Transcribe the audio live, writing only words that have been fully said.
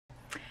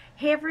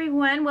Hey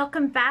everyone,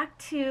 welcome back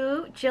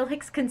to Jill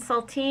Hicks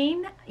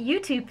Consulting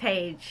YouTube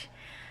page.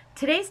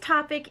 Today's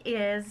topic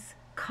is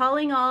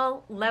calling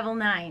all level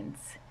 9s.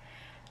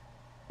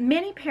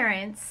 Many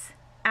parents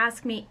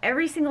ask me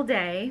every single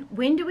day,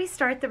 when do we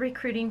start the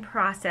recruiting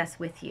process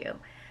with you?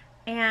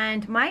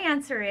 And my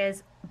answer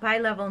is by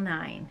level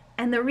 9.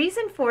 And the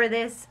reason for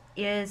this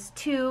is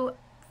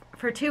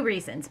for two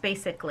reasons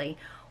basically.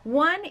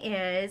 One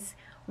is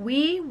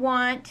we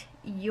want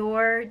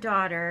your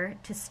daughter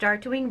to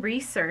start doing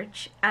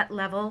research at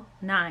level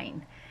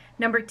 9.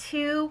 Number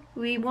two,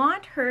 we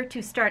want her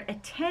to start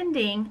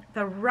attending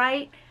the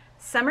right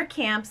summer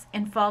camps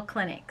and fall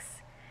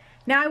clinics.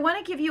 Now I want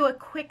to give you a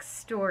quick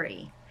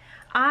story.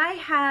 I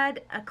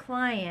had a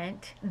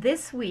client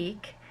this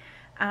week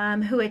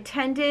who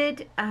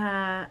attended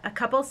a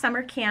couple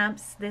summer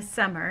camps this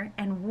summer,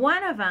 and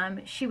one of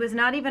them, she was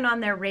not even on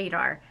their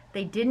radar.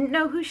 They didn't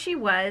know who she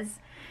was.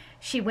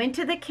 She went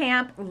to the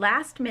camp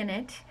last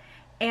minute,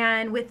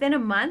 and within a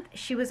month,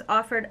 she was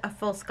offered a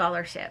full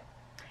scholarship.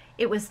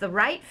 It was the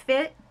right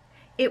fit,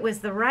 it was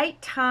the right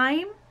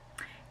time,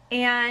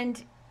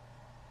 and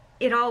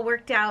it all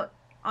worked out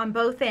on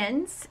both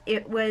ends.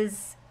 It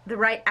was the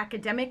right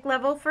academic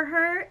level for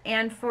her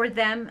and for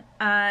them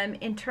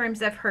in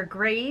terms of her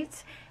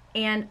grades,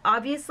 and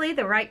obviously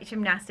the right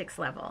gymnastics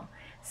level.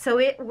 So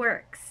it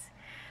works.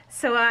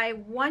 So I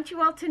want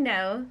you all to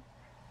know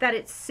that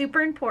it's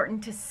super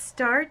important to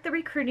start the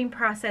recruiting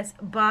process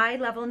by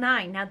level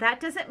 9. Now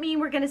that doesn't mean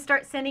we're going to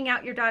start sending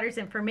out your daughter's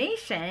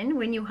information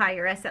when you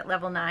hire us at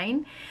level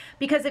 9,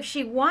 because if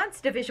she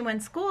wants Division I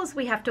schools,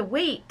 we have to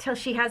wait till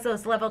she has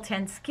those level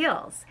 10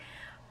 skills.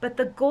 But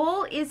the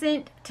goal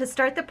isn't to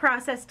start the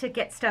process to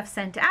get stuff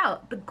sent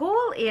out. The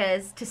goal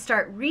is to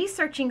start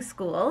researching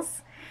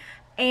schools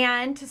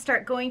and to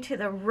start going to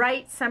the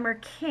right summer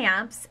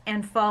camps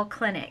and fall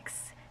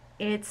clinics.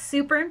 It's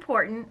super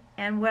important,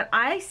 and what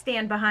I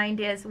stand behind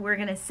is we're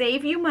going to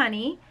save you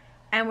money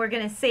and we're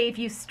going to save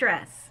you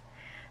stress.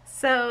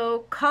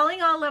 So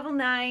calling all level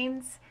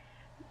 9s,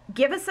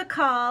 give us a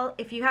call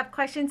if you have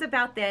questions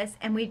about this,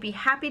 and we'd be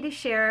happy to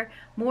share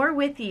more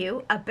with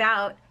you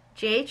about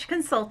JH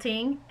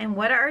Consulting and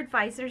what our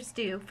advisors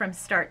do from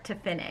start to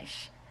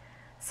finish.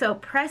 So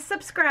press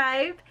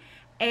subscribe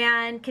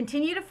and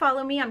continue to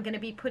follow me. I'm going to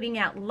be putting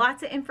out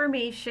lots of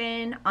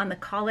information on the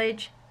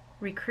college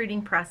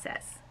recruiting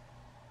process.